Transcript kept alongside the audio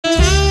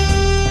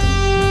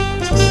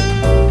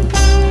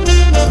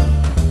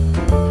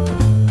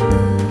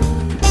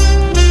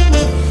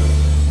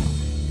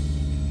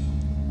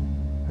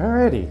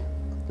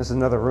This is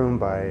another room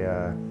by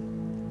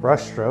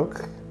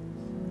Brushstroke.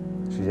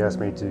 She asked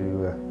me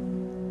to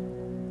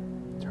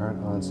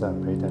turn on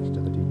sound, pay attention to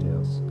the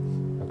details.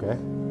 Okay.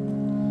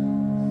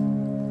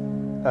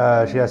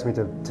 She asked me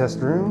to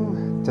test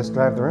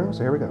drive the room,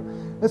 so here we go.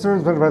 This room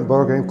is invented by the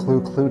board game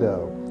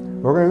Cluedo.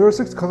 Board game, there are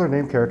 6 color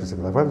named characters.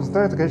 Like weapons,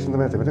 identification, the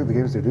method. We took the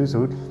games to do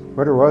so who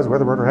murder was, where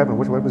the murder happened,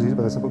 which weapon was used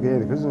by the simple game.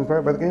 The clues are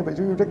inspired by the game, but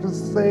your objectives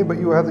are the same, but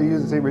you will have to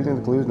use the same reasoning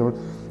the clues in order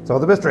to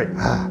solve the mystery.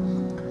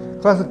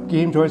 Classic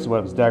game choice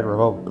weapons, dagger,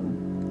 rope,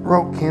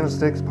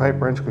 candlesticks,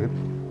 pipe, wrench, clue.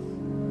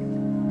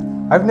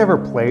 I've never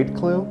played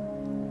Clue,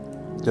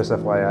 just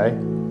FYI.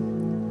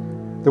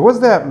 There was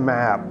that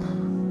map.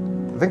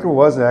 I think there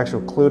was an actual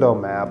Cluedo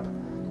map,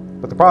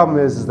 but the problem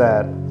is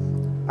that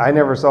I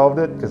never solved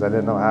it because I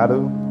didn't know how to,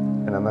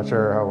 and I'm not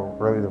sure how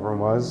early the room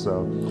was.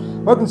 So,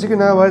 welcome to You Can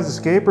Analyze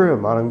Escape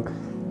Room,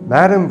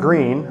 Madam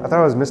Green. I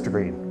thought it was Mr.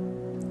 Green.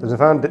 There's a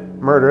found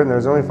murder, and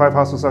there's only 5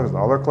 hostile suspects,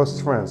 all their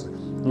closest friends.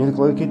 You need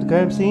to locate the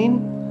crime scene,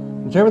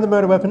 determine the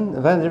murder weapon,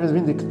 and find the difference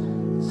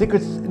between the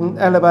secrets and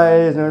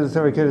alibis in order to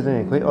discover killers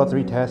and complete all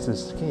 3 tasks to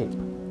escape.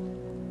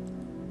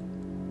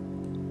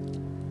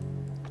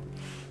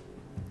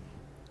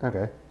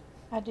 Okay.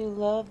 I do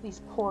love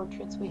these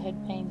portraits we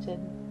had painted.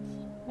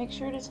 Make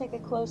sure to take a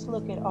close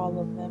look at all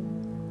of them.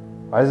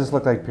 Why does this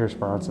look like Pierce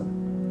Bronson?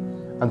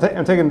 I'm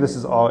thinking this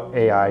is all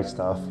AI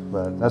stuff,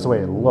 but that's the way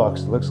it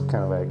looks. It looks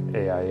kind of like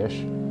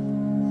AI-ish.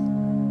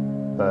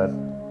 But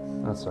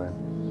that's fine.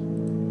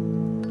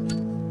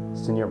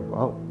 Senior,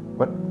 oh,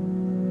 what?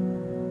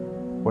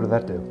 What did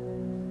that do?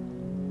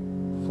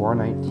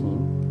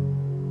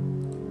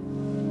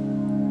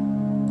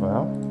 419?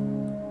 Well,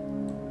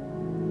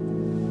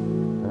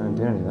 I didn't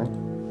do anything.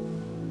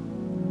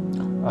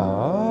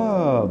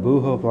 Oh,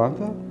 Buho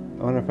Blanco?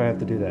 I wonder if I have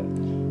to do that.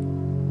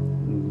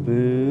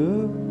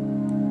 Boo.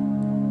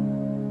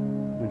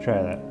 Let me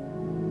try that.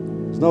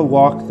 There's no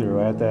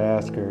walkthrough. I have to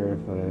ask her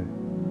if I...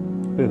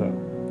 Buho.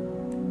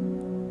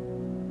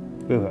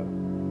 Buho.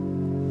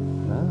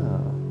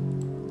 Oh.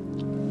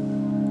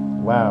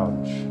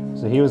 Lounge.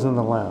 So he was in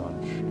the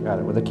lounge. Got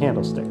it. With a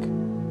candlestick. I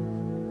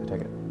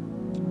take it.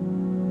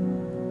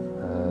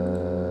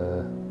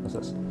 What's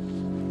this?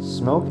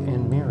 Smoke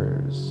and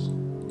mirrors.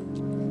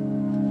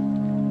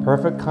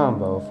 Perfect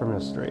combo for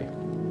mystery.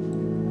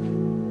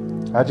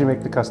 How'd you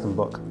make the custom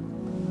book?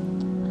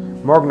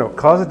 Mark note.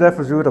 Cause of death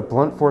was due to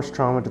blunt force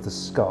trauma to the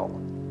skull.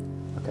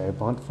 Okay,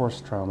 blunt force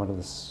trauma to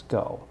the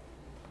skull.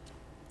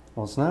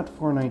 Well, it's not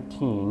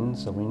 419,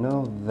 so we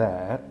know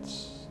that.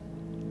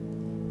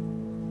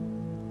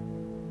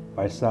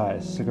 By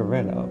size,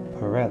 cigaretta,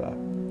 perella.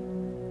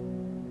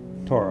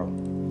 Toro.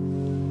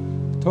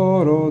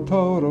 Toro,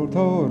 Toro,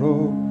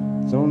 Toro.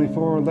 It's only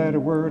 4-letter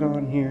word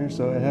on here,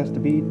 so it has to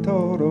be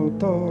Toro,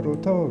 Toro,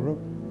 Toro.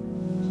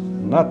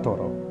 Not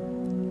Toro.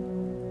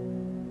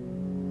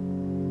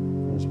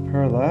 There's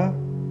Perla.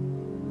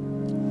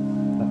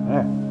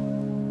 Ah.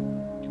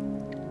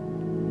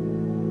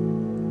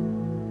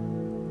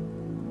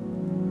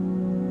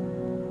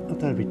 I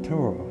thought it'd be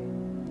Toro.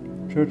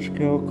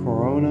 Churchill,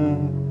 Corona.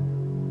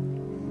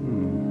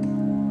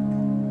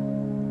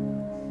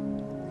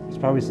 There's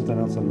probably something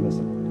else I'm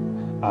missing.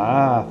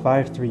 Ah,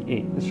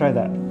 538. Let's try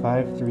that.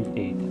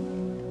 538.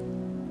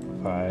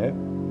 5,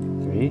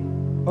 3, 8.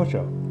 No.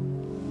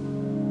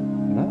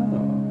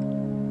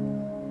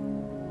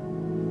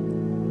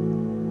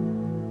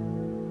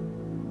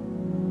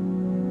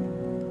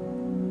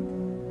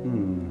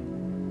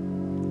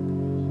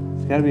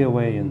 There's got to be a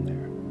way in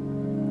there.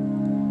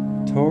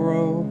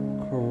 Toro,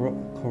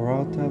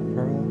 Corota,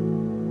 Perla.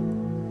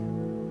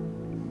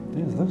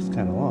 This looks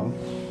kind of long.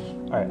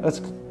 All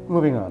right,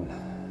 moving on.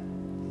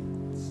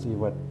 See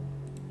what.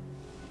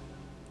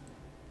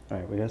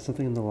 Alright, we got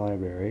something in the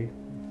library.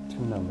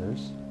 2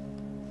 numbers.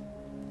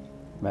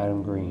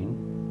 Madam Green.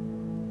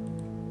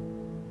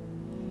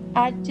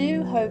 I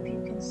do hope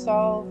you can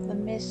solve the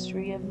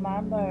mystery of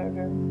my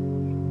murder.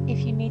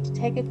 If you need to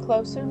take a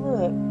closer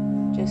look,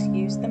 just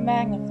use the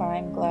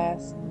magnifying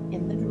glass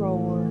in the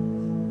drawer.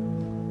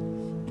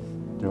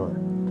 Drawer.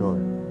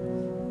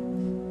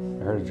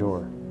 I heard a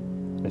drawer.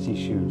 I see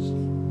shoes.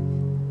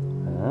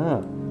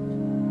 Ah.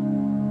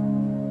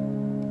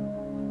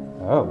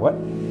 Oh, what?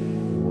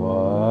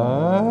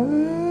 What?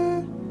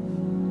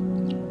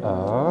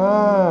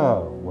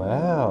 Oh,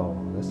 well,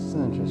 this is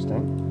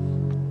interesting.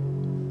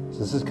 So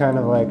this is kind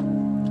of like,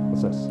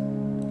 what's this?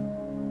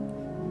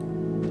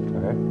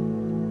 Okay.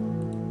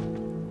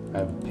 I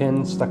have a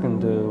pin stuck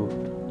into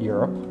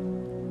Europe.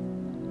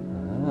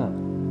 Ah.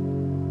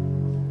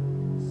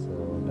 So,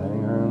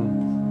 dining room.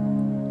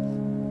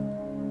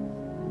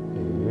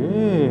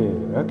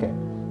 Ew, okay.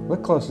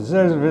 Look closer. This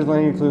is visual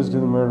any clues to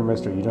the murder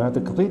mystery. You don't have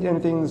to complete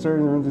anything in the story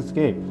in the room to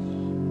escape.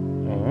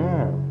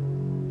 Yeah.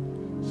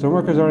 Some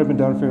work has already been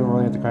done for you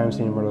rolling at the crime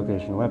scene and murder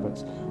location and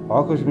weapons.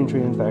 All clues have been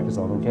treated in fact as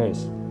solving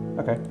case.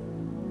 Okay.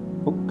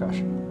 Oh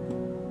gosh.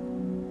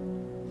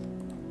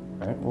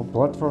 Alright, well,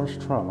 blunt force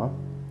trauma.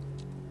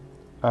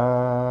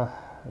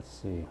 Let's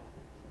see.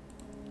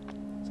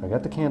 So I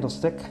got the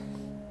candlestick.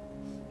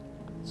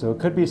 So it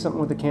could be something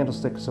with the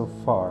candlestick so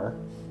far.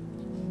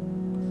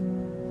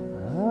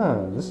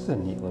 Ah, this is a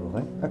neat little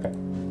thing. Okay.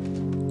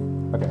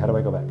 Okay, how do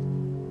I go back?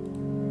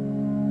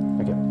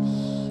 Okay.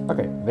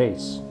 Okay,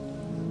 vase.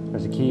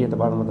 There's a key at the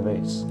bottom of the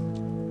vase.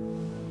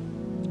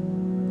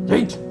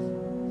 Yeet!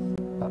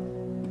 Oh,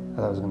 I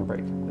thought it was going to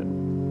break. Didn't.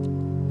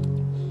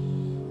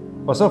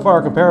 Well, so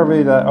far, comparably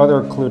to that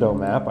other Cluedo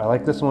map, I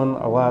like this one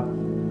a lot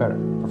better.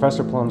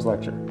 Professor Plum's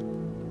lecture.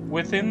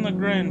 Within the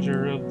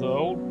grandeur of the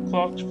old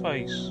clock's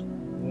face,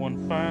 one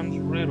finds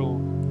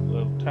riddle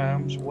of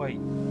time's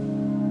weight.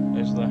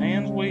 As the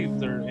hands weave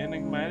their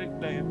enigmatic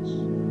dance,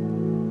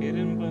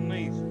 hidden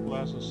beneath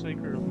lies the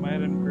secret of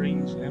Madame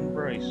Green's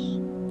embrace,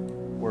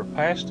 where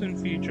past and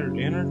future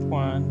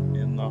intertwine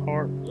in the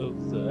heart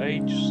of the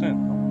age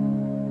sentinel.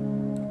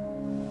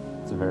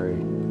 It's a very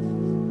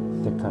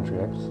thick country.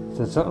 It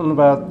says something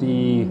about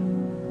the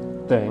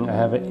thing. I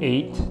have an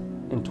 8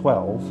 and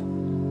 12.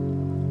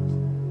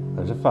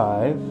 There's a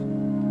 5.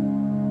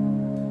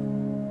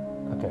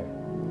 Okay.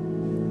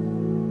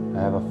 I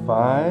have a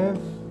 5.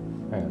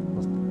 Hang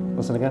on,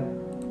 listen again.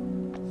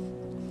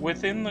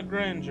 Within the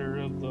grandeur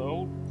of the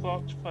old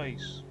clock's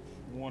face,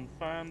 one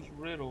finds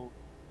riddle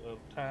of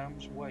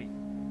time's weight.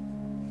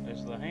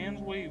 As the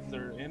hands weave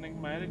their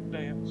enigmatic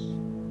dance,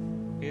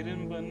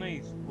 hidden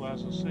beneath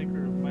lies the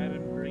secret of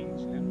Madame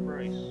Green's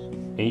embrace.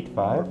 8,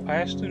 5.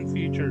 Past and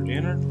future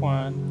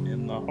intertwine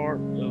in the heart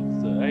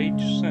of the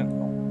age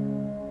sentinel.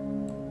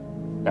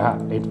 Ah,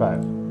 8,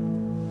 5.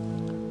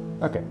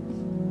 Okay.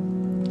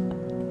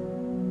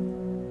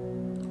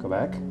 Go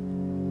back.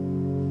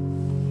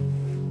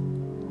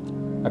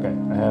 Okay,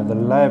 I have the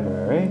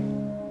library.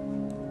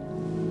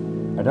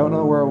 I don't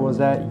know where it was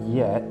at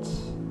yet,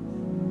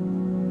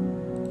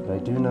 but I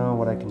do know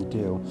what I can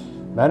do.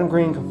 Madame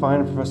Green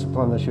confided to Professor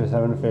Plum that she was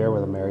having an affair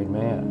with a married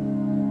man.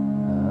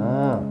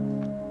 Ah.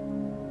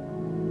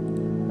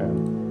 Okay.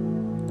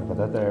 I'll put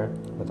that there.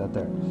 Put that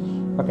there.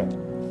 Okay.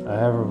 I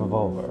have a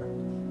revolver.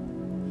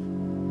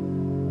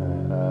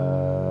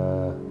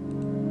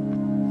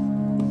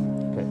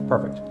 Okay,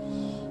 perfect.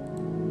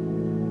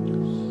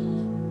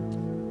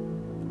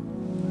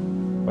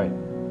 Wait.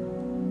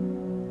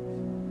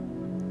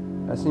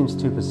 That seems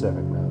too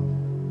Pacific now.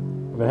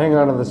 I've been hanging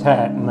on to this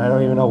hat and I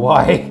don't even know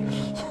why.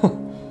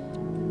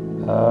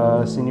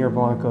 Senor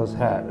Blanco's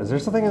hat. Is there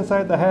something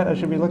inside the hat I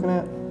should be looking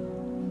at?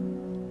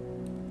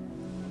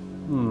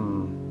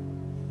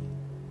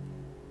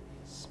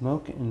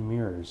 Smoke and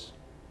mirrors.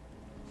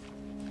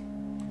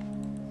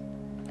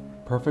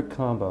 Perfect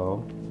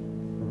combo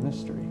for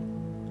mystery.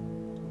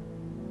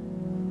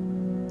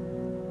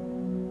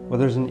 Well,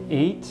 there's an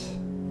 8,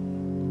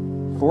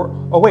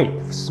 4. Oh wait,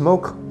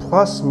 smoke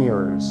plus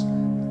mirrors.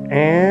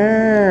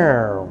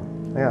 Yeah,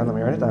 let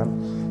me write it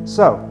down.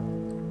 So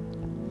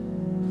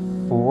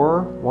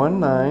 4, 1,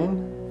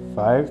 9,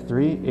 5,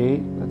 3,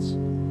 8. Let's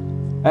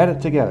add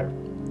it together.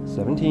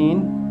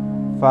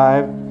 17,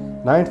 5,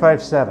 9,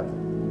 5, 7.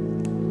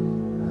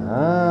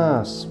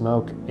 Ah,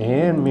 smoke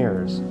and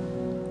mirrors.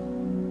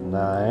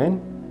 9,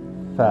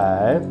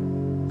 5,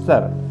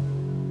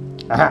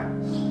 7. Aha.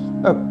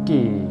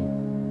 Okay.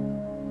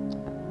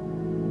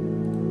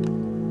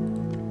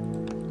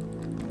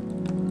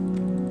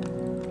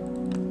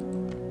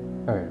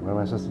 Alright, what am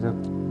I supposed to do?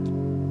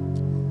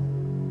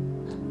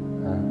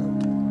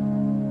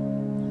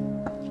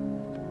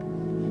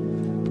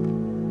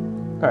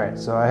 Alright,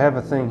 so I have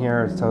a thing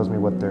here that tells me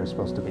what they're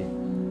supposed to be.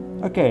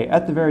 Okay,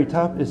 at the very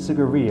top is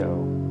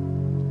cigarillo.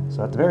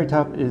 So at the very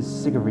top is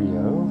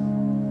cigarillo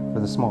for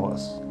the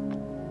smallest.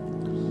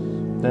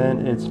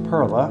 Then it's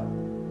perla.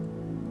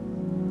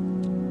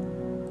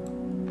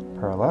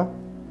 Perla.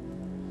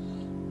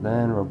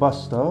 Then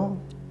robusto.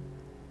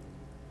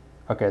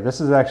 Okay,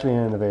 this is actually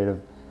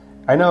innovative.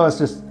 I know it's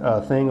just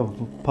a thing of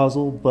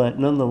puzzle, but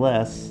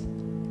nonetheless,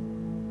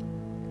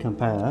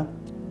 campana.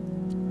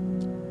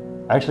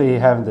 Actually,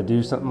 having to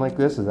do something like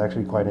this is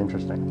actually quite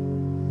interesting.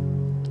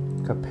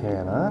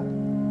 Campana,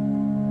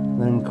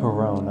 then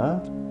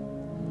corona,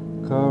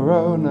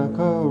 corona,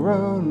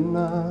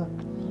 corona.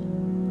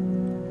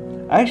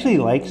 I actually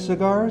like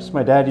cigars.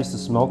 My dad used to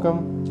smoke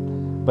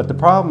them, but the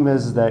problem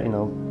is that, you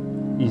know,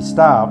 he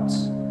stopped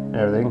and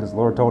everything because the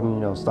Lord told him, you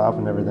know, stop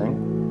and everything.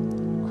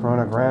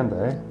 Corona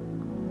Grande.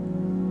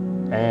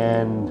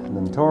 And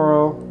then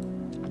Toro,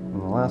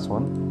 and the last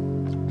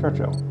one,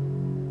 Churchill.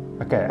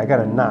 Okay, I got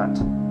a knot.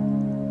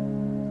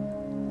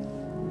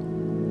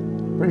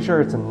 Pretty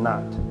sure it's a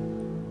knot.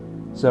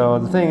 So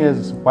the thing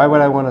is, why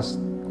would I want to,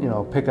 you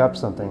know, pick up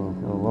something?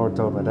 You know, the Lord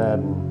told my dad,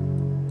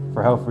 and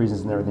for health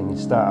reasons and everything, he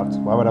stopped.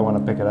 Why would I want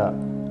to pick it up?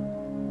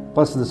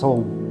 Plus, this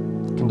whole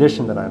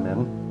condition that I'm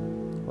in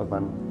with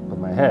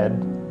my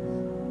head,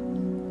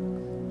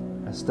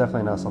 that's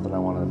definitely not something I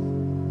want to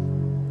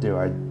do.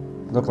 I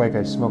look like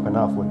I smoke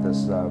enough with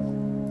this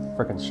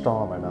frickin'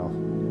 straw in my mouth.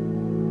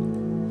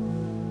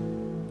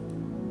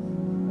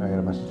 I got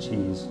a bunch of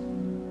cheese.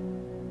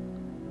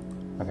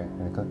 Okay,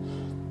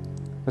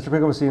 Mr.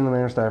 Pickle was seen in the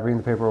manor staff reading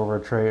the paper over a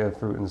tray of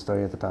fruit in the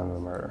study at the time of the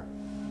murder.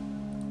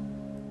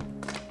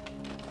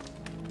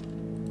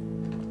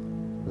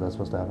 Is that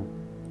supposed to happen?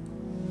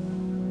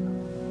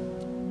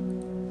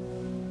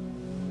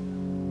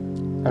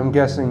 I'm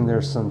guessing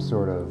there's some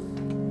sort of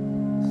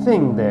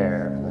thing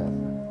there. Then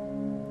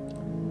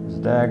there's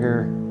a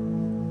dagger.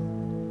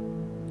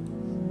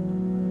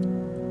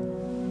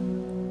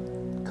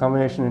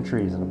 Combination of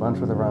trees and a bunch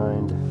with a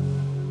rind.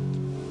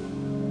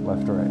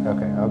 Left or right.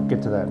 Okay, I'll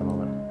get to that in a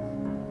moment.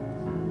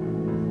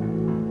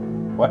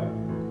 What?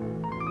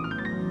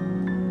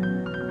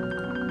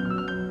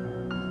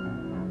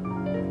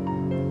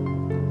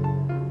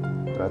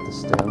 Do I have to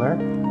stand there?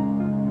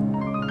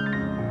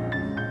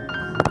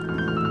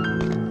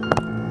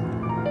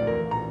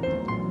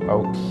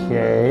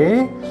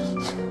 Okay.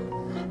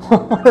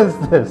 What is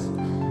this?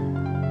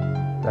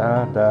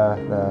 Da da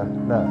da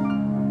da.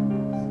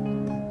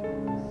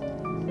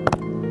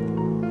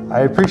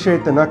 I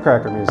appreciate the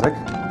Nutcracker music.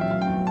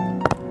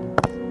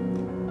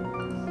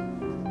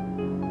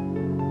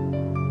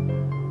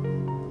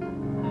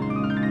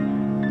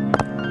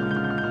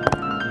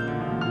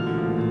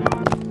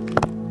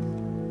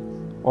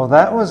 Well,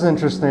 that was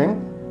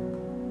interesting.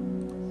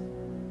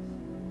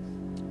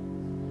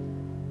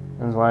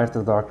 That's why after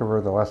the doctor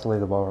were the last to leave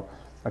the ball.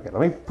 Okay,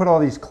 let me put all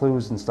these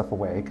clues and stuff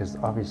away because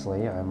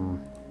obviously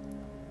I'm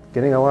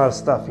getting a lot of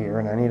stuff here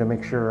and I need to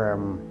make sure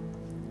I'm...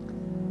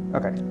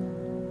 Okay.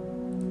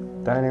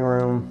 Dining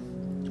room,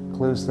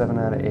 clue 7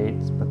 out of 8.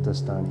 Let's put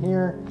this down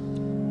here.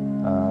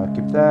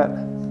 Keep that.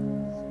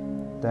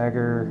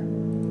 Dagger.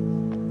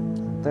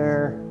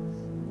 There.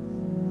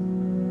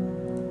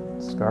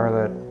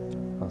 Scarlet.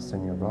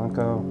 Senor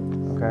Blanco.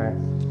 Okay.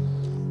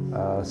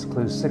 It's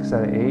clue 6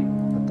 out of 8.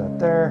 Put that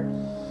there.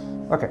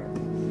 Okay.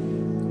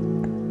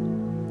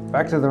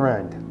 Back to the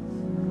rind.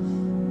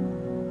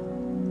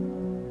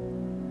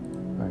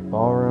 Alright,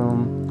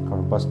 ballroom.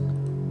 Corner bust.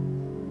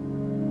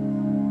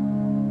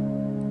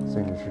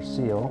 Signature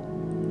seal.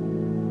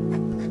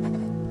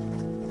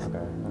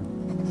 Okay.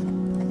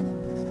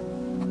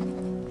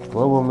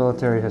 Global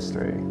military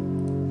history.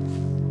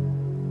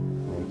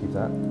 Maybe keep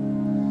that.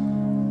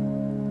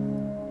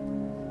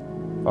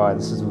 Alright,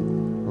 this is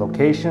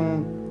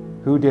location,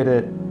 who did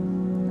it,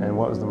 and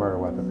what was the murder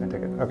weapon. I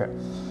take it. Okay.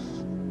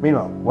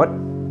 Meanwhile, what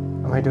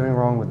am I doing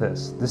wrong with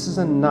this? This is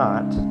a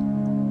knot.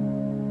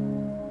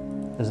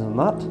 Is it a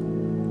knot?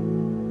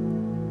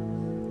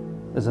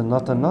 Is it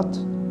not a knot?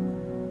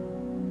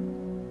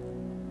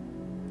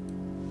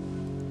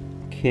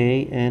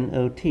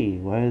 K-N-O-T.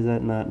 Why is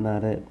that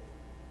not it?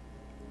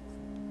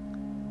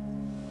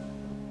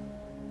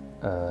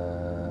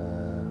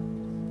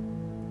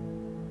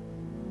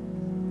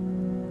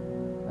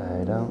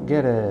 I don't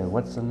get it.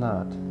 What's a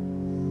knot?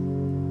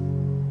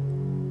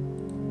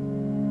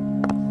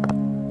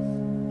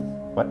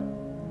 What? I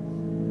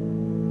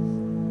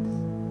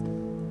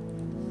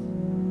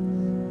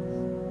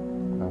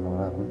don't know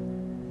what happened.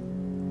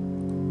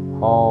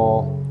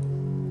 Hall.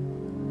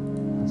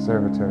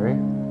 Conservatory.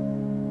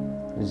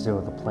 Just deal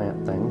with the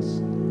plant things.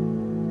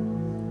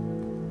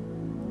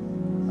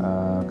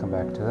 Come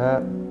back to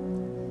that.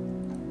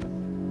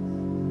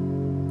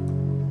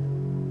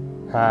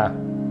 Ha!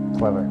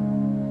 Clever.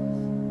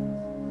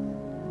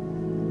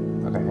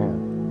 Okay, hang on.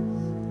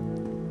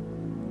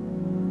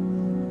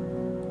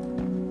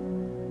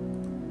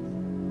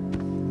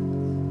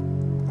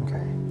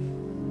 Okay.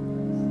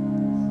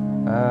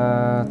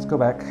 Let's go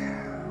back.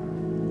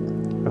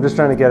 I'm just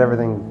trying to get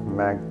everything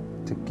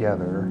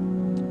together.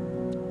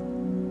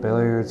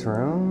 Billiards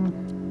room,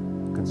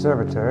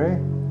 conservatory,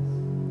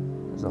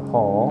 there's a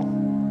hall,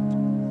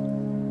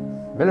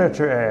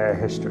 military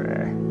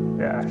history,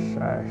 yes,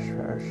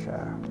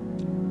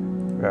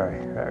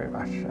 very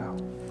much so.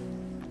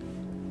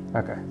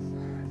 Okay,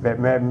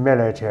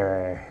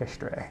 military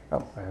history.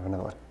 Oh, I have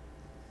another one.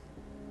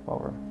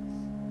 Ballroom.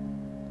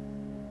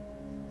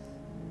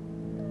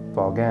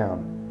 Ball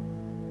gown.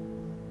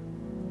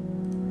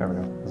 There we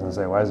go. I was gonna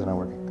say, why is it not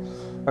working?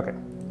 Okay.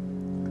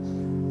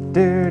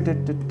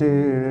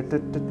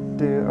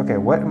 Okay,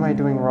 what am I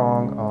doing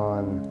wrong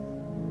on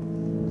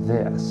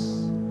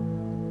this?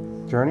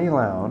 Journey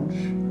Lounge.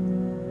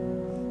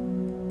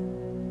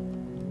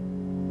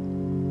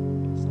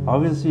 It's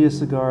obviously a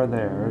cigar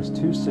there. There's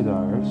 2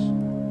 cigars.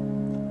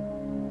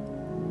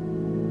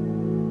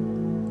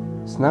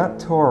 It's not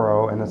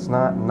Toro and it's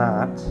not.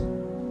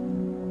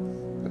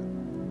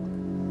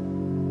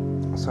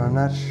 So I'm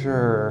not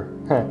sure.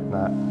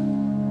 Not.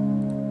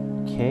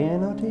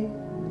 K-N-O-T?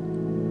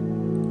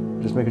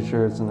 Just making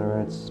sure it's in the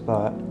right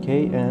spot.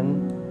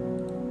 K-N-O-T,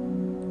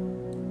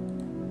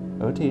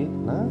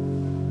 no?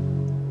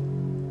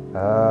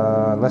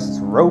 Unless it's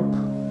rope.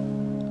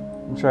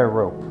 Let me try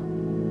rope.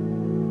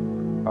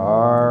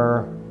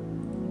 R-P-E?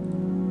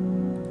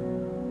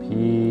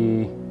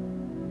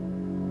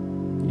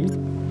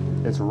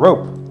 It's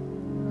rope.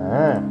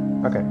 Ah,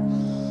 okay.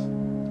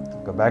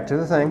 Go back to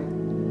the thing.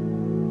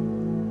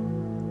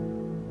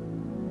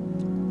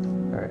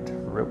 Alright,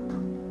 rope.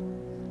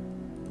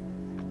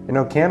 You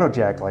know, Cano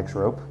Jack likes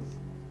rope.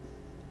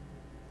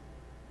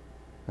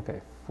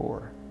 Okay,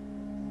 4.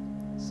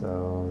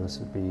 So this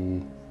would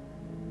be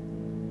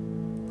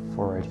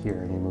 4 right here,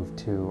 and you move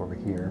 2 over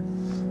here.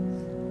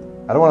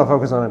 I don't want to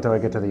focus on it until I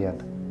get to the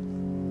end.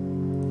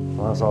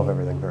 I want to solve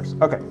everything first.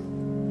 Okay.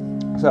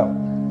 So,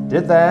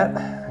 did that.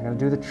 I'm going to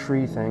do the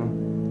tree thing.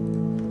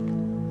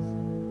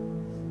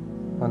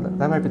 Well,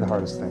 that might be the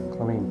hardest thing.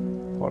 Let me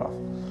pull it off.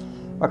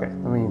 Okay,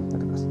 let me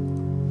look at this.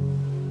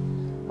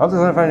 I hope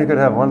I find you could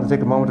have wanted to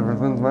take a moment to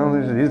reflect my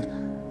own disease.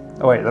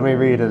 Oh wait, let me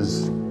read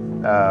his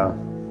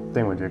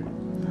thingamajig.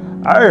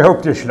 I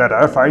hope this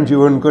letter finds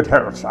you in good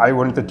health. I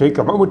wanted to take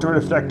a moment to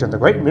reflect on the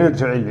great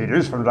military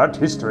leaders from that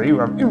history who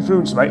have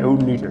influenced my own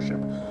leadership.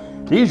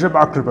 These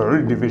remarkable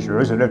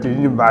individuals have left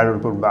an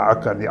invaluable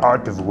mark on the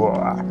art of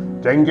war.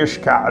 Genghis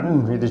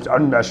Khan, with his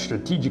unmatched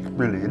strategic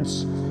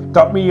brilliance,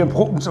 taught me the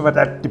importance of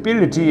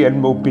adaptability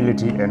and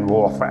mobility in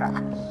warfare.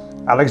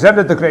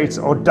 Alexander the Great's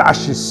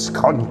audacious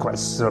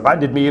conquests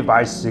reminded me of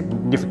my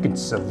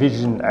significance of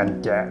vision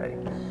and daring.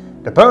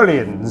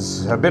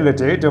 Napoleon's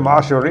ability to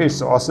marshal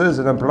resources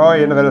and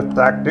employ innovative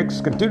tactics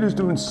continues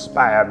to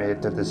inspire me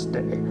to this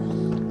day.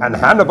 And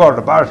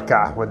Hannibal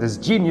Barca, with his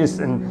genius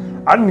in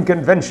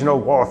unconventional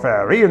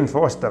warfare,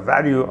 reinforced the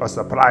value of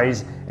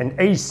surprise and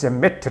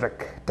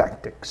asymmetric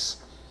tactics.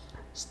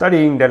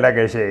 Studying the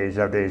legacies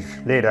of these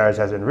leaders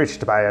has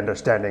enriched my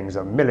understandings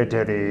of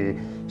military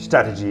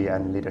strategy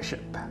and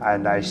leadership,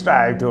 and I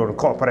strive to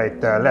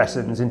incorporate their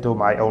lessons into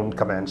my own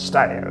command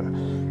style.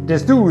 It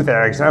is through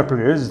their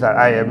examples that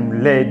I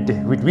am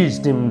led with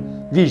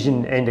wisdom,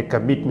 vision, and a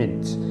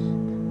commitment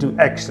to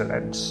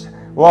excellence.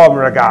 Warm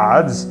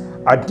regards.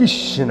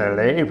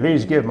 Additionally,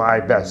 please give my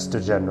best to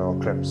General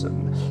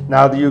Crimson.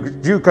 Now,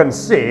 you can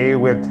see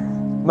with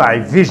my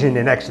vision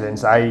and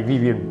excellence, I've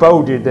even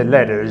bolded the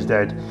letters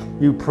that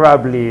you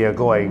probably are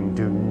going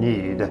to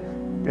need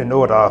in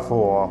order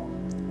for,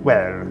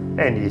 well,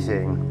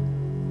 anything.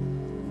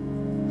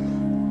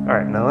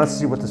 Alright, now let's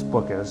see what this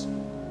book is.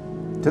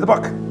 To the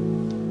book!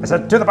 I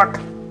said to the book!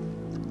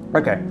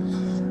 Okay.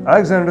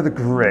 Alexander the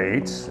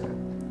Great.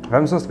 If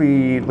I'm supposed to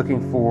be looking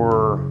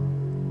for,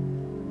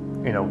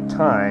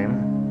 time.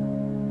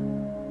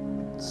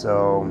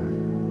 So,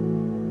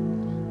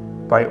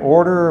 by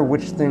order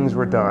which things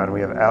were done,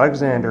 we have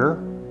Alexander,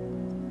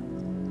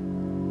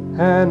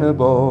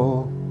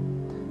 Hannibal,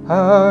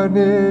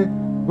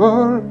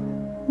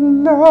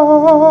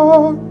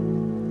 no.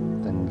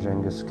 Then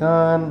Genghis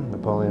Khan,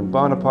 Napoleon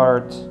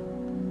Bonaparte,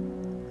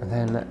 and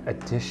then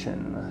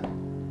addition.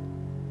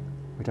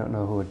 We don't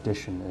know who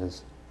addition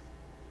is.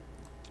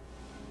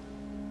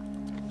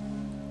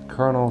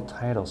 Colonel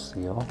title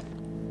seal,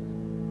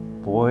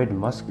 Boyd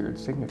Muskeard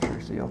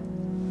signature seal.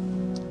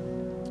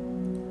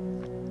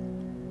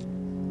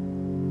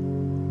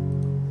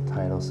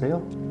 Title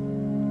seal.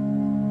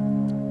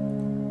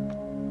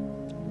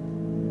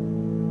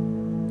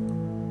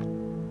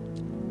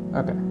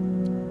 Okay.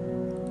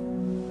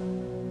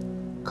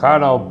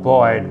 Colonel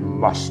Boyd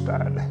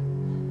Mustard.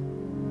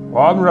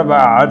 Warm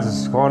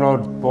regards, Colonel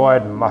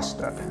Boyd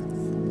Mustard.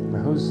 Now,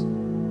 who's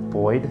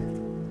Boyd?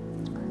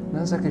 I'm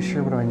not exactly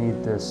sure what I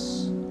need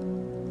this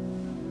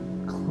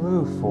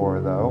clue for,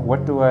 though.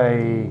 What do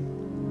I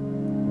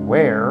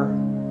wear?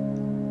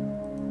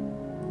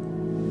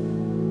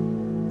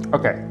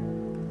 Okay.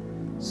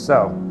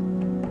 So,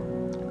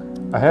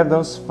 I have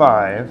those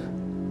 5.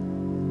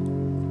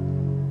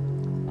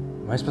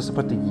 Am I supposed to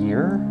put the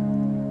year?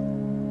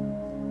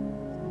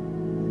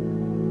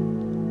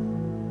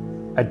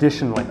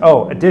 Additionally,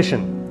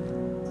 addition.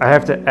 I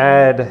have to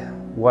add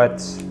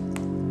what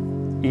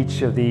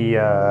each of the,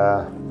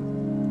 I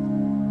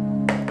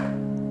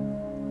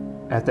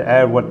have to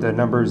add what the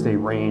numbers they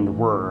reigned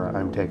were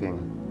I'm taking.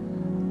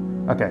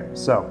 Okay,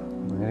 so,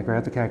 I'm gonna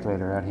grab the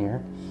calculator out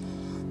here.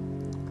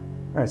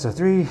 All right, so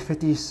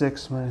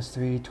 356 minus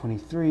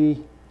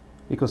 323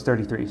 equals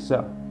 33.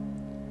 So,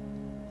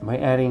 am I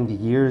adding the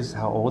years,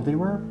 how old they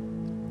were?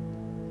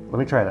 Let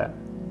me try that.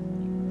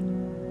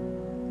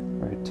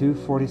 All right,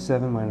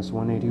 247 minus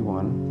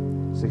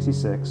 181,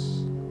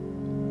 66.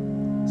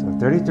 So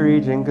 33,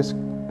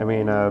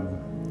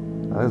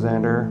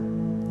 Alexander,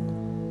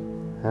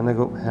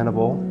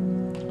 Hannibal.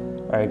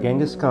 All right,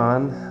 Genghis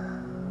Khan,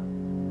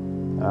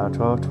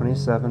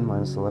 1227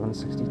 minus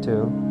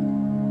 1162.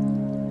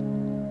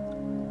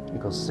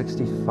 Equals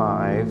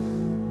 65,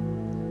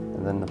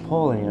 and then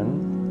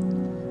Napoleon,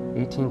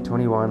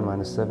 1821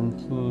 minus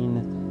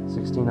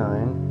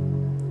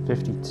 1769,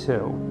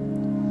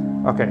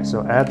 52. Okay,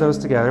 so add those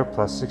together,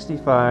 plus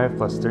 65,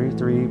 plus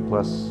 33,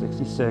 plus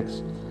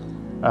 66,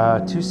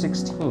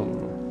 216.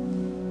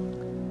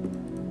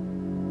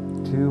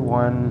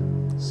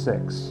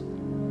 216.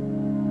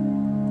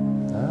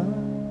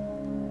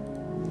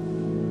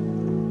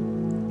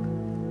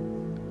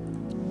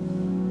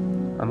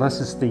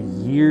 Unless it's the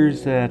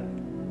years that...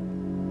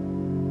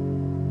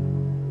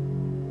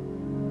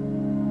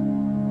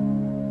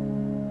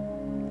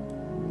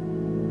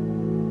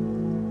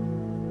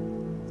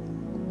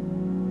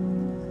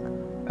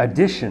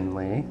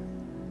 Additionally,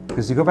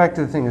 because you go back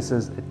to the thing that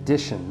says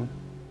addition,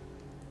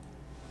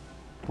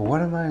 but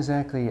what am I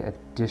exactly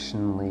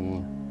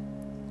additionally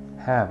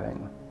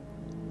having?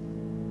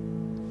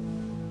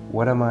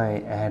 What am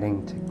I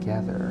adding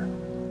together?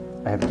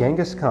 I have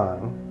Genghis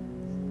Khan.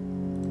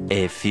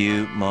 A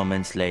few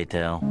moments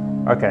later.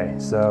 Okay,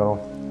 so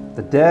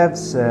The dev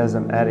says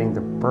I'm adding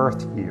the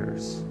birth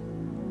years.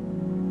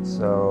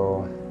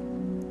 So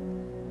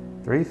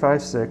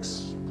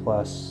 356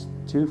 plus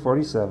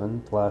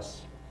 247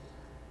 plus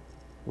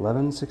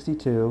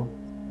 1162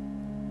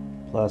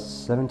 plus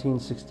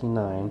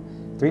 1769,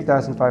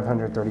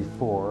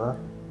 3,534.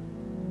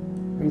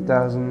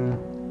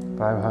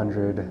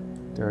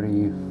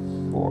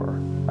 3,534.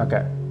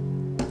 Okay.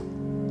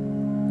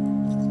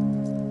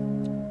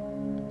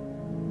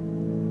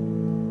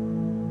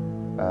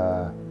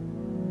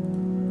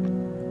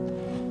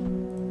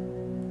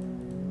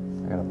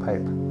 I got a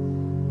pipe.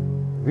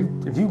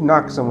 If you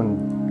knock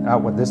someone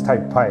out with this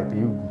type of pipe,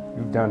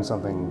 you've done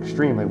something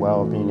extremely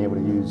well being able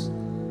to use.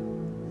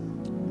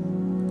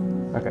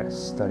 Okay,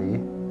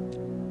 study.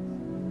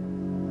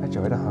 I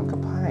enjoyed a hunk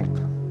of pipe.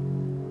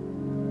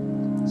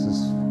 This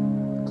is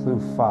clue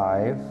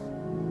 5.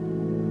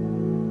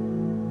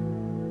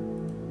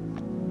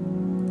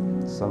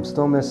 So I'm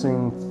still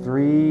missing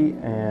 3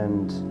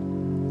 and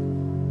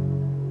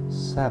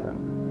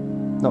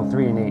 7. No,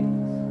 3 and 8.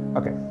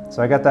 Okay,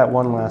 so I got that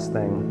one last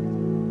thing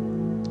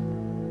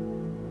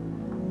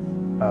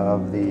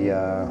of the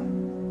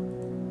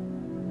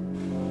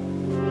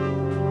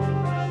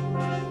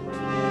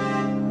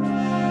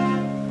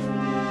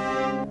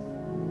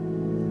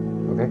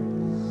okay.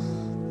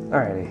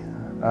 Alrighty.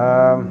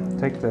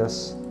 Take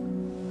this.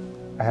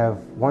 I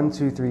have 1,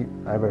 2, 3.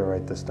 I better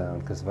write this down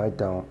because if I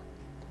don't.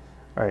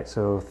 Alright,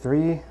 so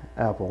 3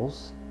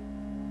 apples,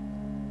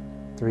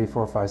 3,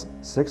 4, 5,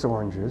 6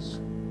 oranges,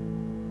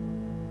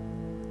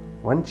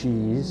 1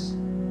 cheese.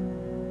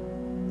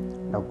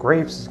 Now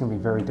grapes is going to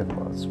be very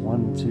difficult. It's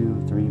 1,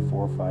 2, 3,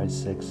 4, 5,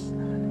 6, 7, 8,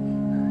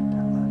 9, 10,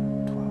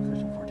 11, 12,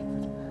 13,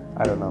 14, 15.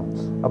 I don't know.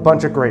 A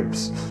bunch of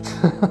grapes.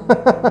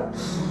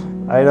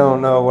 I don't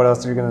know what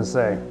else you're going to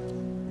say.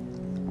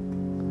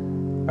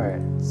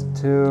 Alright, it's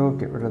 2.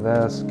 Get rid of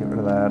this. Get rid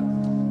of that.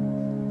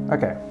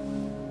 Okay.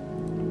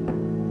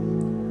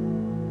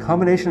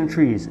 Combination of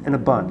trees in a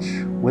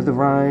bunch with the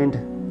rind,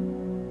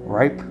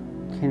 ripe,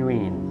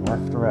 quinoine,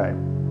 left to right.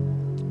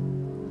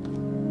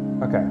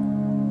 Okay.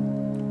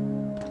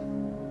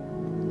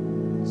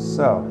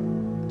 So.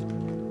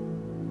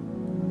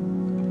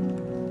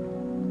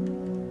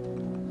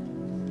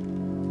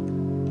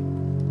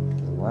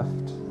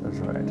 Left, there's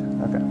right.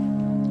 Okay.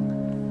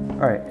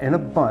 Alright, in a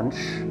bunch.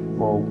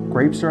 Well,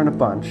 grapes are in a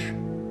bunch.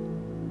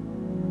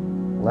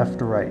 Left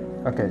to right.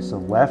 Okay, so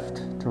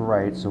left to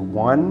right. So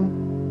 1.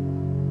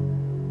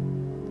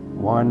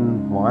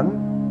 1,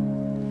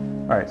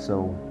 1. All right,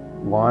 so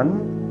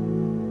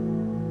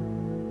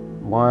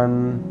 1,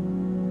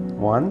 1,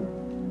 1,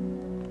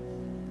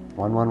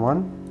 1, 1,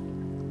 1.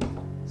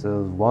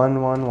 So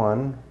 1, 1,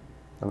 1.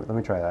 Let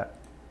me try that.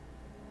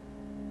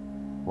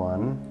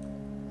 1,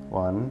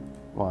 1,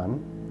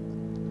 1.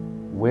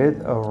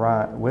 With the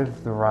rind.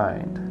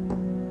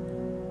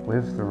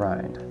 With the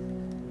rind.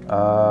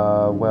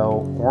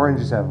 Well,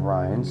 oranges have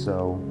rind,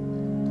 so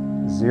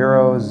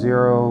 0,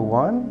 0,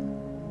 1.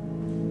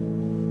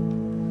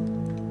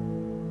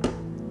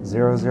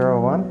 0,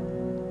 0, 1.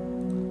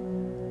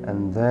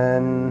 And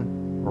then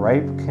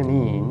ripe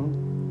quinoine.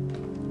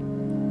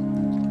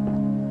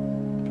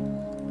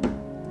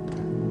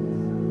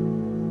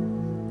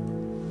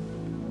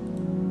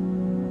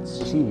 It's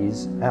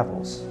cheese,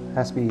 apples.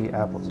 Has to be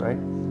apples, right?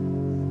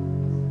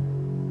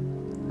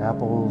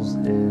 Apples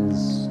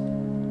is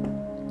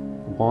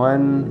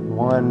 1,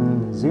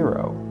 1,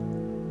 0.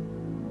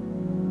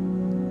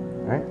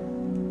 Right?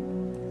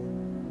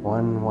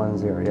 1, 1,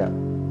 0, yeah.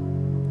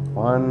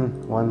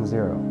 1, 1,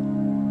 0.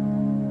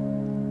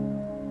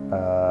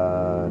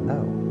 No.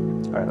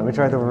 All right, let me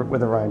try with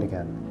the rind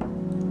again.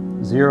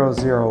 0,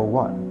 0,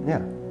 1.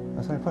 Yeah,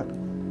 that's what I put.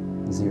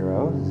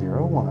 0,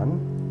 0, 1.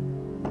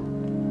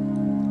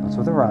 That's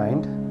with a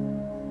rind.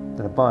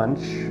 Then a bunch.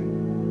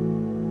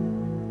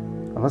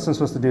 Unless I'm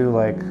supposed to do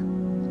like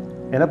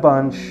in a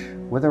bunch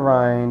with a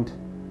rind,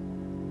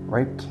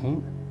 ripe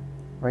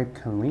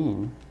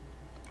quinoine.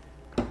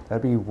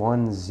 That'd be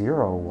 1,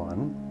 0,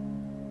 1.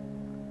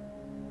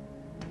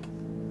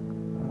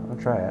 I'll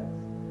try it.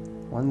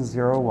 1,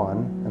 0,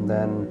 1, and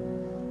then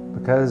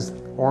because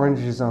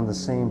orange is on the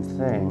same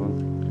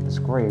thing as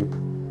grape,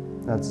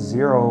 that's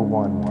 0,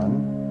 1,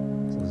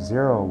 1. So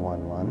 0,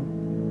 1, 1.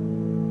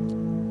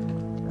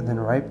 And then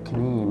ripe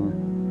quinoine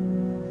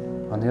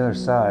on the other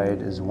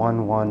side is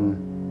 1,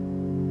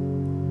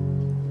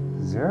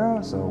 1,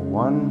 0. So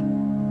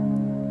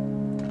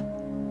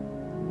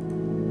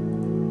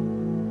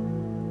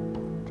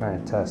 1.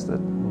 Trying to test it.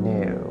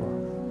 No.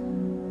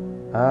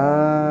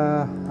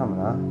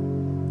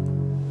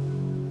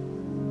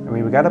 I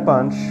mean, we got a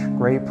bunch.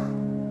 Grape,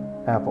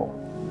 apple.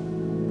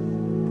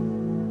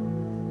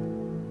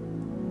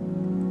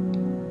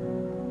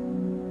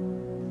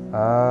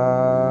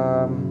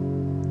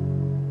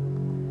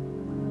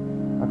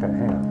 Okay,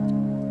 hang on.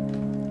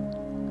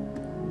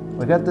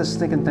 We got this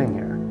stinking thing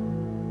here.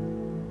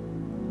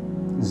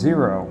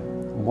 0,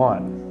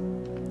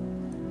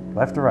 1.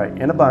 Left to right.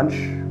 In a bunch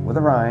with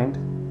a rind.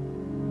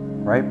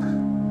 Ripe.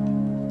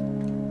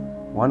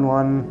 1,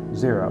 1,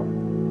 0.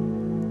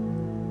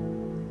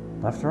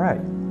 left to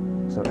right.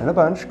 So in a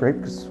bunch,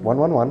 grape is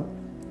 111,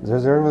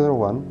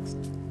 0001,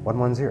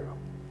 110.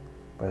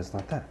 But it's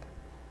not that.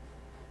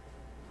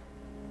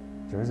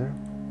 00,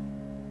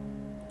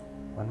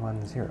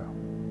 110.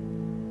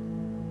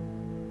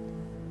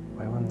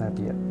 Why wouldn't that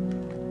be it?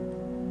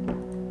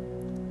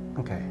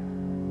 Okay.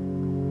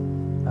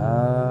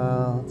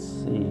 Let's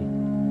see.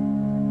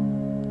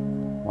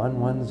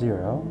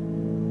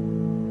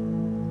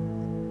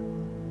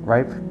 110.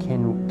 Ripe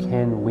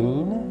can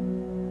wean.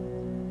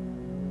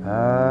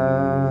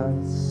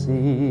 Let's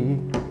see.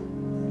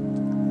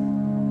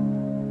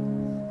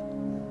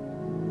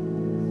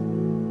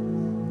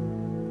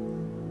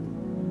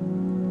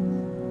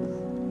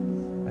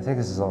 I think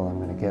this is all I'm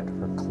going to get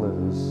for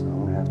clues. So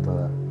I'm going to have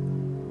to.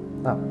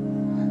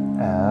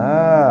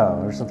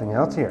 Oh, there's something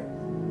else here.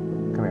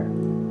 Come here.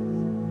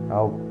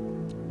 I'll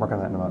work on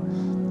that in a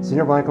moment.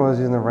 Senior Blanco was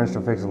using the wrench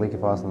to fix a leaky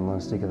faucet in the lone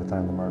stick at the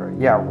time of the murder.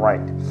 Yeah,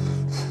 right.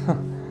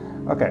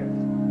 Okay.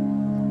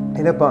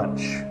 In a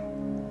bunch.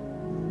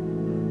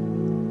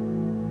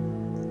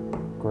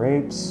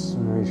 Grapes,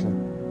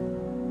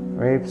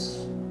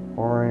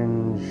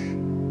 orange,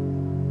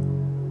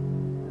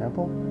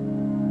 apple.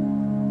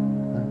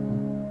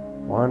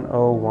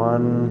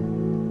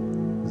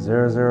 101,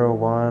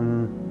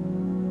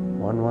 001,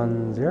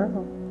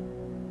 110.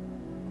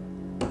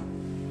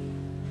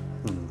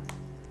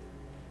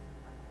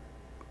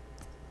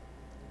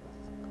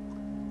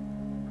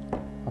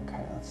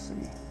 Okay, let's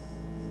see.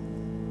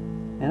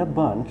 In a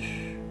bunch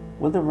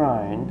with a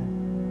rind,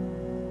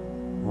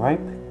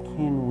 ripe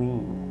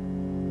canween.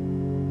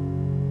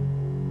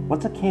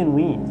 What's a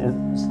canween?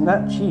 It's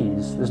not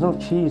cheese. There's no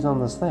cheese on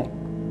this thing.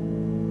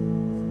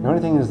 The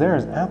only thing is there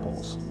is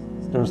apples.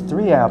 There's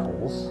 3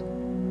 apples,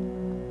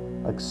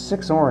 like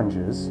 6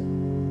 oranges.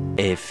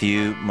 A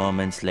few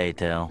moments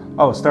later.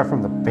 Oh, start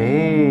from the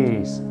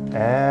base.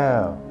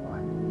 Oh.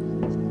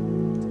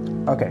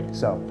 Okay,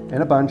 so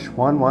in a bunch,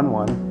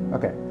 111.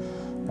 Okay,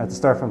 I have to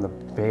start from the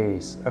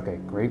base. Okay,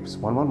 grapes,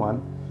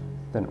 111.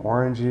 Then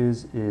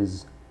oranges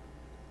is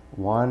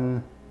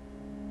 100.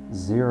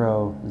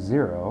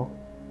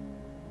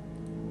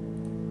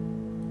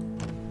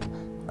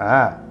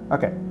 Ah,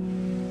 okay.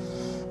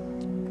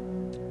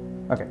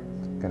 Okay,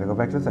 gotta go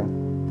back to the thing.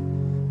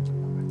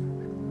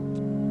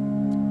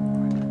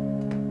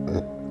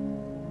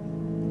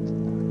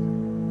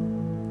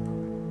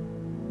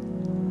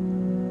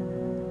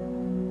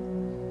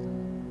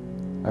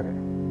 Okay,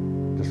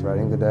 just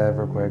writing the dev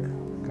real quick.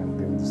 Kind of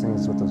doing these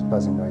things what those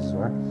buzzing noises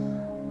were.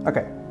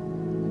 Okay.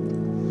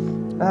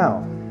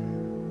 Now,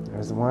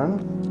 there's the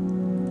one.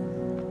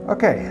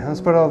 Okay,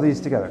 let's put all these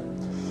together.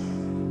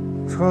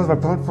 Caused by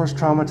blunt force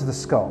trauma to the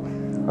skull.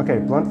 Okay,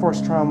 blunt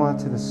force trauma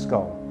to the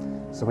skull.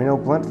 So we know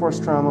blunt force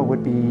trauma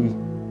would be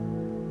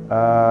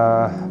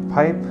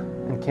pipe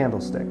and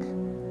candlestick,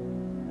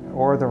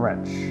 or the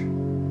wrench.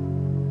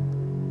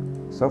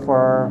 So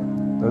far,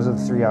 those are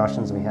the 3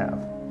 options we have.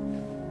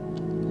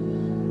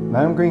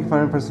 Madam Green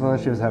confined Percival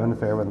she was having an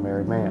affair with a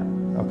married man.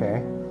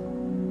 Okay.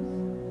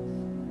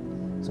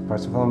 So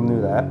Percival knew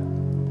that.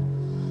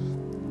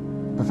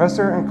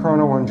 Professor and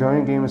Colonel were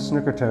enjoying a game of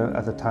snooker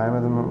at the time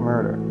of the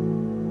murder.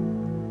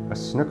 A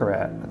snooker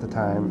at the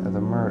time of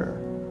the murder.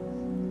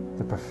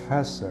 The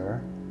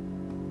professor.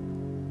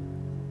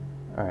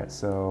 Alright,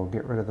 so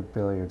get rid of the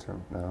billiards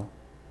room. No.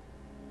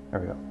 There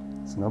we go.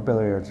 So no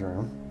billiards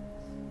room.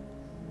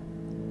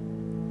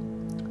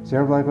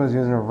 Sierra Blanco was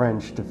using a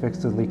wrench to fix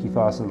the leaky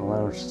faucet in the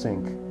lounge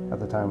sink at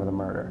the time of the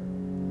murder.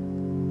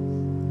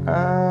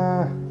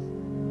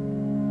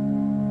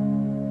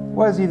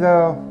 Was he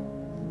though?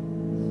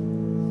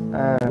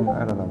 I don't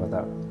know about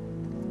that.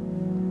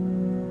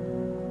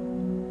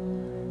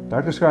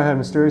 Dr. Scott had a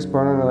mysterious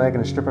burn on her leg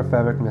and a strip of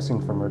fabric missing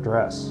from her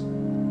dress.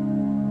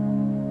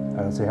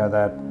 I don't see how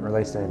that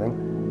relates to anything.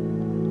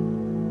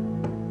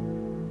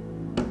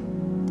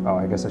 Oh,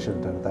 I guess I should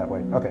have done it that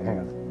way. Okay, hang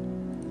on.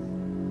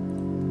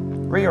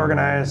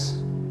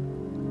 Reorganize.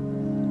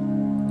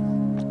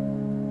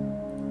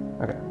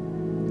 Okay.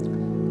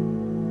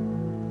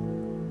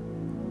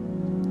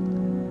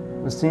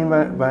 Was seen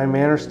by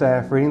Manor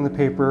staff reading the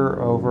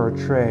paper over a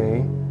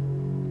tray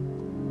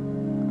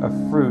of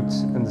fruit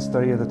in the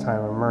study at the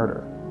time of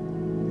murder.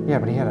 Yeah,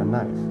 but he had a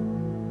knife.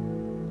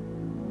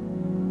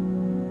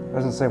 It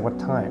doesn't say what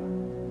time.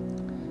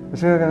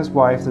 Michelle and his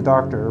wife, the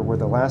doctor, were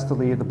the last to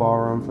leave the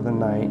ballroom for the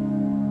night.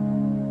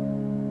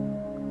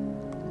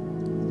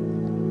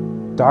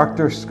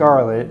 Dr.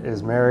 Scarlet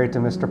is married to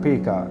Mr.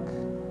 Peacock.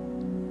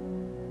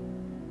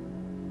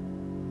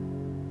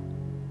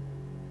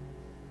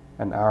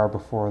 An hour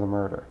before the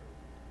murder.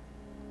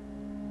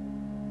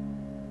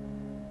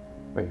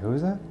 Wait, who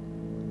is that?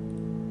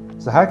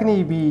 So how can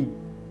he be...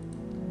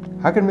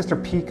 How can Mr.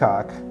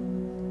 Peacock...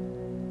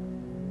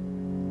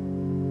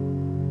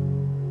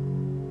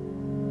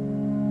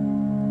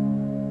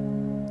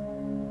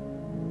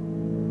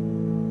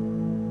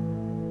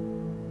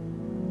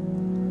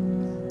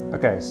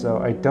 Okay, so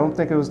I don't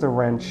think it was the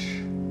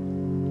wrench.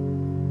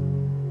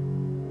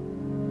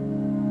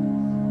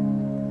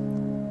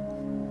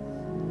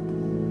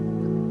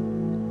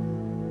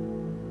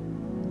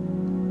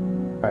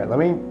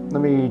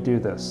 let me do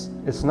this.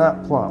 It's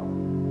not Plum.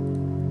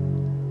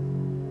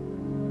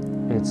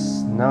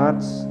 It's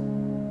not...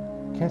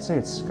 Can't say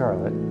it's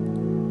Scarlet.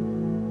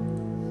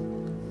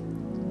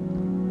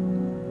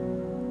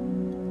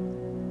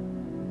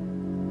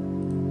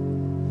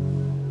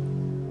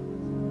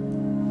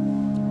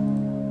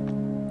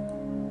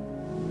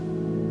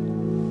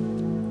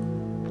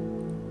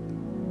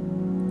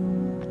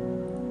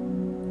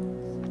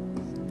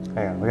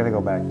 Hang on, we gotta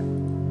go back.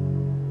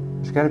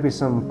 There's gotta be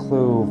some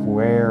clue of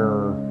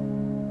where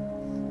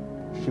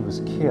she was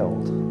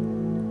killed.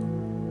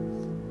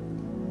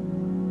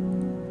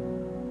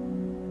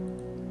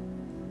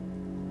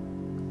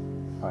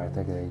 Oh, I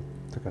think they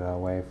took it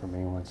away from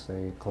me once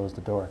they closed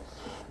the door.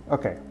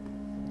 Okay.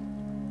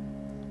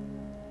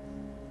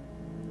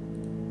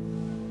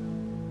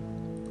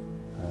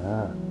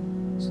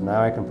 So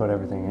now I can put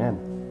everything in.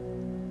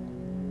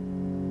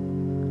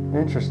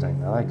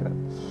 Interesting, I like it.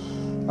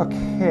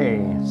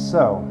 Okay,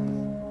 so,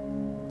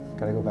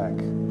 gotta go back.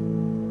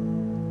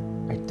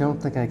 I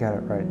don't think I got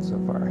it right so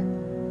far.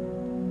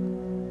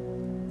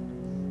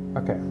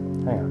 Okay,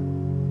 hang on.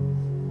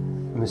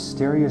 A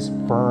mysterious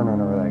burn on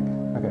her leg.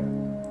 Okay.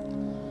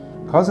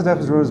 Cause of death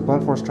is related to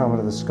blunt force trauma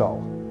to the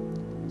skull.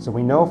 So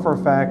we know for a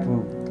fact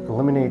and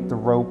eliminate the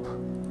rope,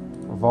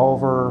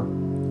 revolver,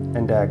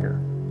 and dagger.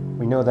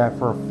 We know that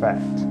for a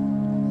fact.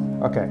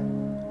 Okay.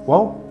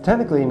 Well,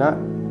 technically not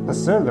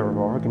necessarily the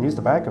revolver. We can use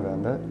the back of it.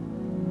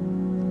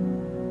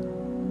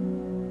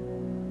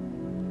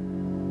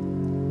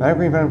 Madame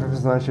Green found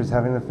Professor Lunch she was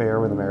having an affair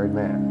with a married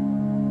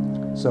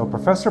man. So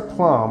Professor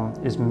Plum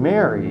is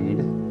married.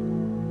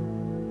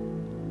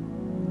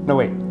 No,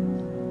 wait.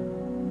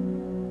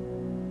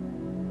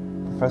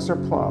 Professor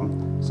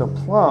Plum. So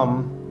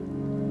Plum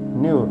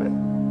knew of it.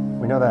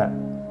 We know that.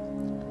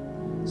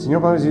 Senor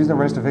Plum was using the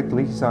wrench to fix the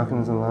leaky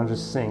sockets in the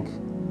lounge's sink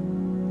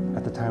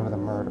at the time of the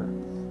murder.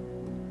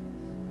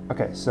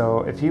 Okay,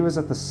 so if he was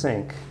at the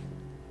sink,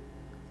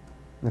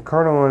 the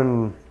Colonel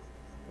and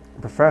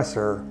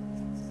Professor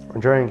were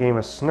enjoying a game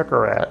of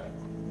snooker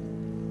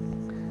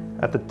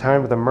at the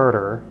time of the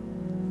murder.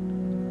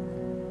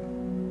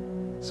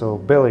 So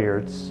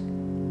billiards.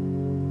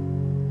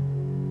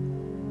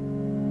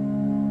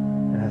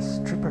 And a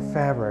strip of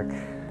fabric.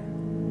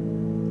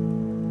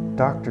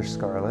 Dr.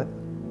 Scarlet.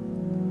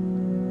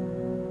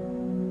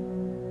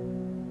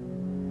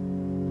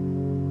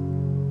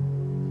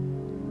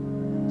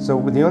 So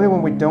the only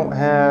one we don't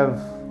have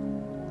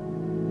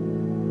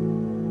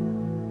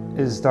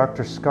is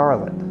Dr.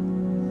 Scarlet.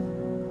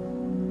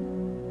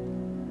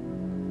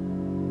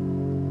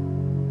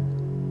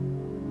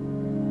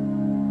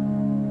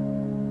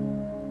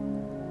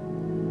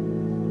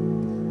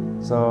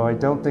 So I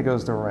don't think it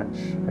was the wrench,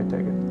 I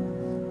take it.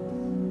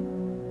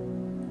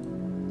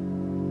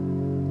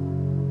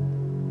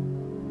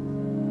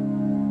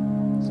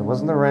 So it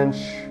wasn't the wrench.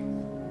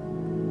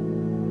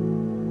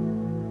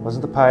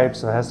 Wasn't the pipe,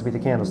 so it has to be the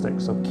candlestick.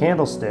 So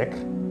candlestick.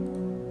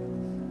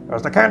 That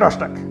was the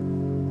candlestick.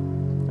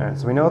 Alright,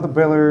 so we know the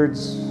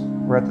billiards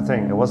were at the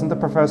thing. It wasn't the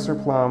Professor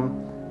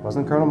Plum. It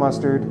wasn't Colonel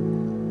Mustard. It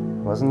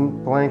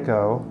wasn't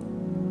Blanco.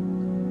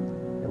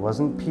 It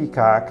wasn't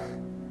Peacock.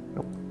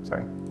 Nope,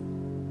 sorry.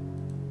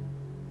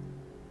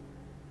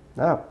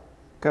 No,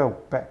 go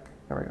back.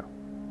 There we go.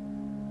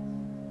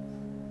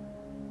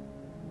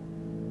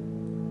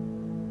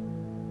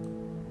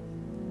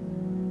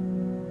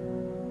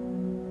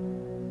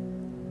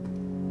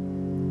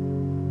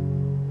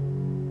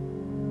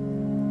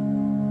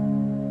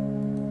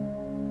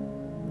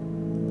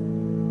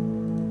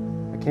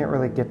 Can't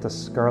really get the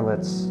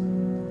Scarlet's.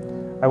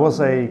 I will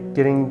say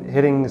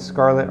hitting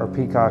Scarlet or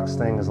Peacock's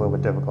thing is a little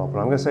bit difficult, but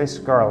I'm going to say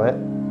Scarlet,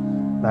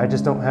 and I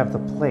just don't have the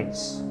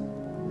place.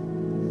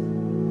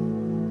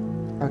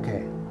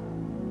 Okay.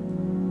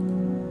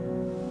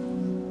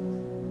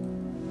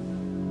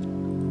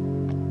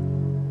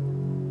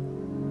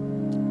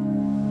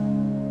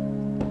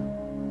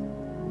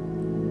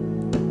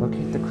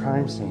 Locate the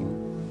crime scene.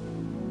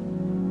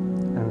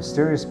 A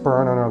mysterious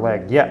burn on her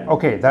leg. Yeah,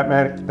 okay, that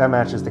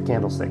matches the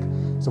candlestick.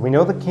 So we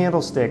know the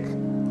candlestick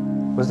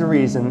was the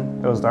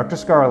reason. It was Dr.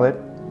 Scarlet.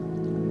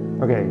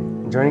 Okay,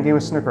 enjoying a game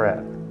of snooker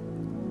at.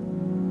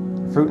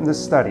 Fruit in the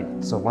study.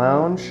 So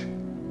lounge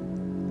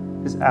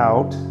is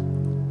out.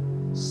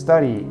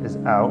 Study is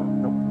out.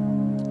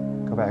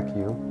 Nope. Go back,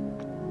 you.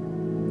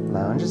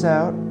 Lounge is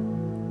out.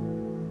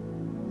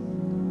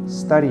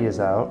 Study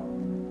is out.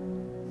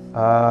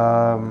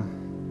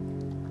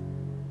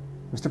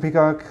 Mr.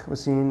 Peacock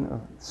was seen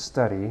of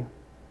study.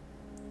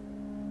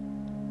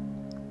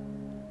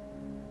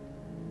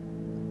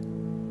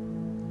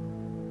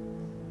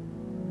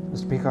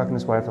 Mr. Peacock and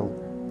his wife,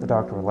 the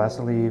doctor, were last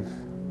to leave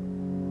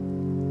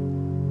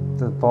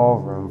the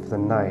ballroom for the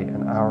night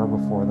an hour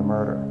before the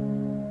murder.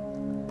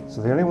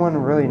 So the only one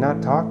really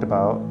not talked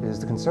about is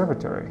the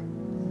conservatory.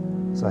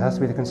 So it has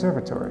to be the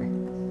conservatory.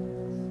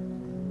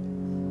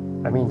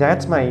 I mean,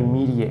 that's my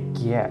immediate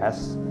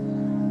guess.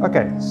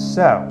 Okay,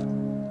 so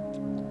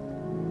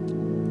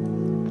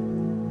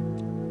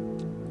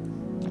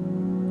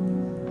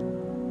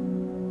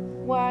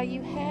Why why,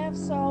 you have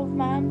solved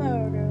my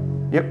murder.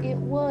 Yep. It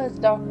was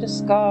Dr.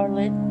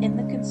 Scarlet in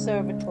the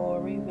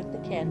conservatory with the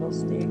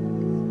candlestick.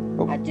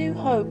 Oh. I do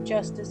hope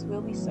justice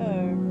will be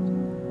served.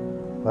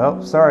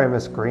 Well, sorry,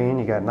 Miss Green,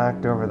 you got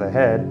knocked over the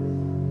head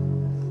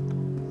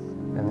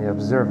in the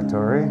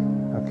observatory.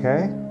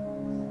 Okay.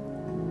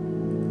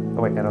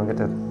 Oh wait, I don't get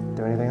to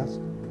do anything else?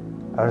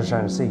 I was just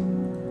trying to see.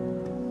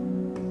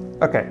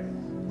 Okay,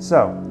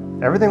 so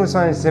everything was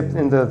fine except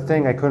in the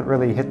thing I couldn't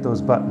really hit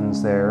those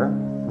buttons there,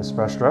 Miss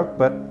Brushstroke,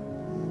 but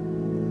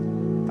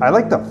I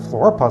like the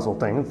floor puzzle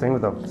thing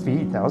with the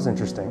feet. That was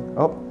interesting.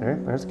 Oh,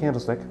 there's the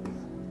candlestick.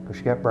 Because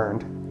she got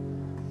burned.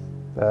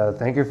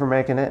 Thank you for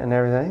making it and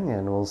everything,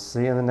 and we'll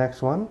see you in the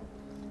next one.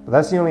 But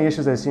that's the only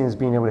issues I've seen, is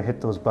being able to hit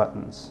those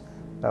buttons.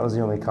 That was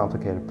the only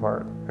complicated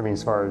part. I mean,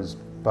 as far as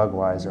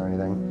bug-wise or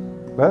anything.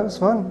 But it was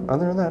fun,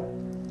 other than that.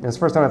 And it's the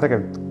first time I think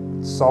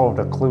I've solved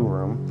a clue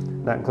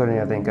room. Not including,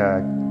 I think,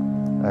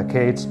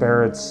 Kate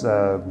Sparrott's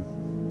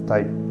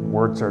type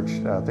word search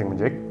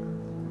thingamajig.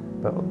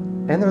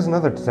 And there was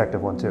another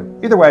detective one, too.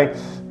 Either way, it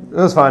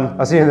was fun.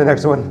 I'll see you in the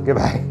next one.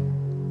 Goodbye.